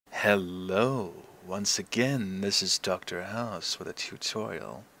Hello, once again, this is Dr. House with a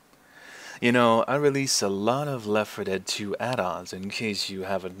tutorial. You know, I release a lot of Left 4 Dead 2 add-ons in case you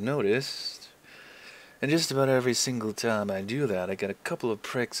haven't noticed. And just about every single time I do that, I get a couple of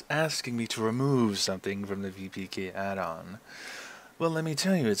pricks asking me to remove something from the VPK add-on. Well, let me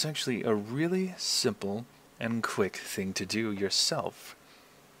tell you, it's actually a really simple and quick thing to do yourself.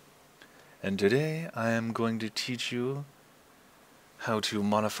 And today, I am going to teach you how to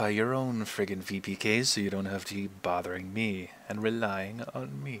modify your own friggin' VPKs so you don't have to keep bothering me and relying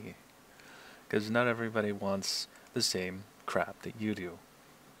on me. Because not everybody wants the same crap that you do.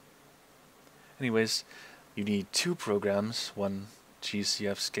 Anyways, you need two programs. One,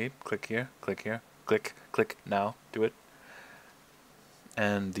 GCFscape, click here, click now, do it.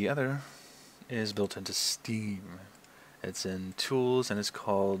 And the other is built into Steam. It's in Tools and it's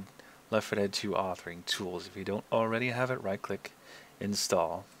called Left 4 Dead 2 Authoring Tools. If you don't already have it, right click,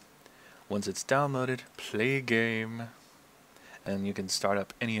 install. Once it's downloaded, play game, and you can start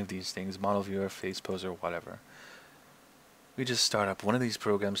up any of these things, model viewer, face poser, whatever. We just start up one of these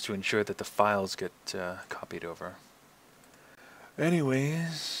programs to ensure that the files get copied over.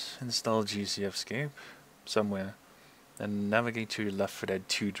 Anyways, install GCFscape somewhere and navigate to your Left 4 Dead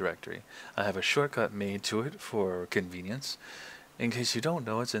 2 directory. I have a shortcut made to it for convenience. In case you don't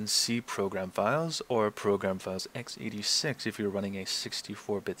know, it's in C Program Files or Program Files x86 if you're running a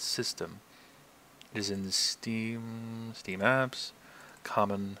 64-bit system. It is in Steam, Steam Apps,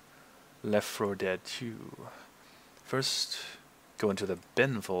 Common, Left 4 Dead 2. First, go into the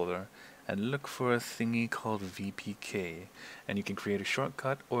bin folder and look for a thingy called VPK, and you can create a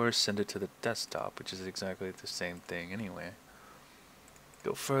shortcut or send it to the desktop, which is exactly the same thing anyway.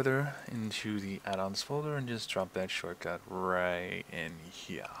 Go further into the add-ons folder and just drop that shortcut right in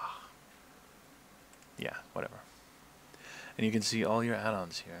here. Yeah, whatever. And you can see all your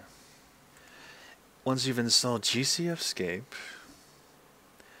add-ons here. Once you've installed GCFscape,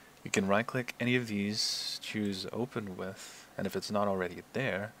 you can right-click any of these, choose Open With, and if it's not already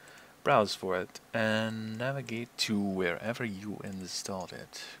there, browse for it, and navigate to wherever you installed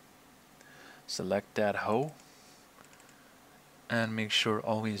it. Select that hoe, and make sure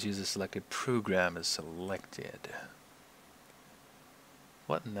always use the selected program is selected.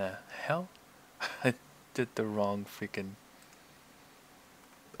 What in the hell? I did the wrong freaking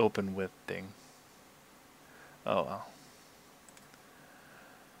open with thing. Oh well.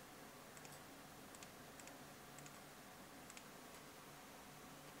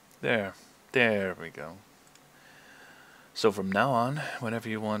 There we go. So from now on, whenever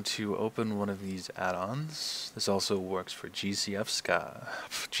you want to open one of these add-ons, this also works for GCF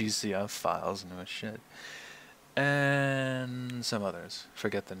files, no shit, and some others.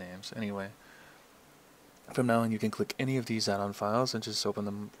 Forget the names. Anyway, from now on you can click any of these add-on files and just open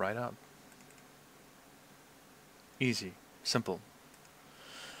them right up. Easy, simple.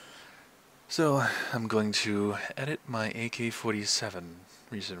 So I'm going to edit my AK-47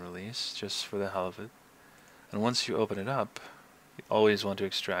 recent release just for the hell of it. And once you open it up, you always want to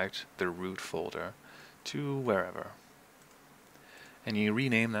extract the root folder to wherever. And you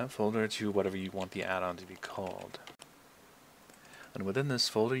rename that folder to whatever you want the add-on to be called. And within this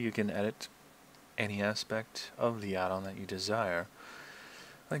folder you can edit any aspect of the add-on that you desire.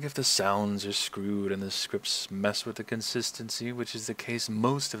 Like if the sounds are screwed and the scripts mess with the consistency, which is the case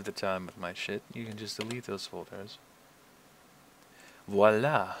most of the time with my shit, you can just delete those folders.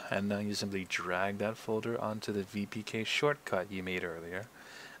 Voila! And now you simply drag that folder onto the VPK shortcut you made earlier,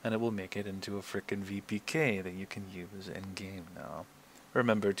 and it will make it into a frickin' VPK that you can use in-game now.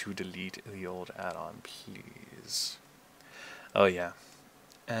 Remember to delete the old add-on, please. Oh yeah,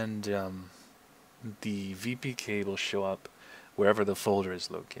 and the VPK will show up wherever the folder is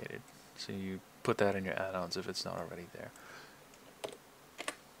located. So you put that in your add-ons if it's not already there.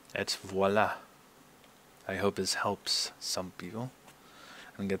 It's voila! I hope this helps some people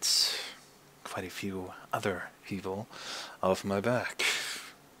and gets quite a few other people off my back.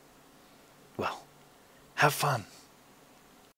 Well, have fun!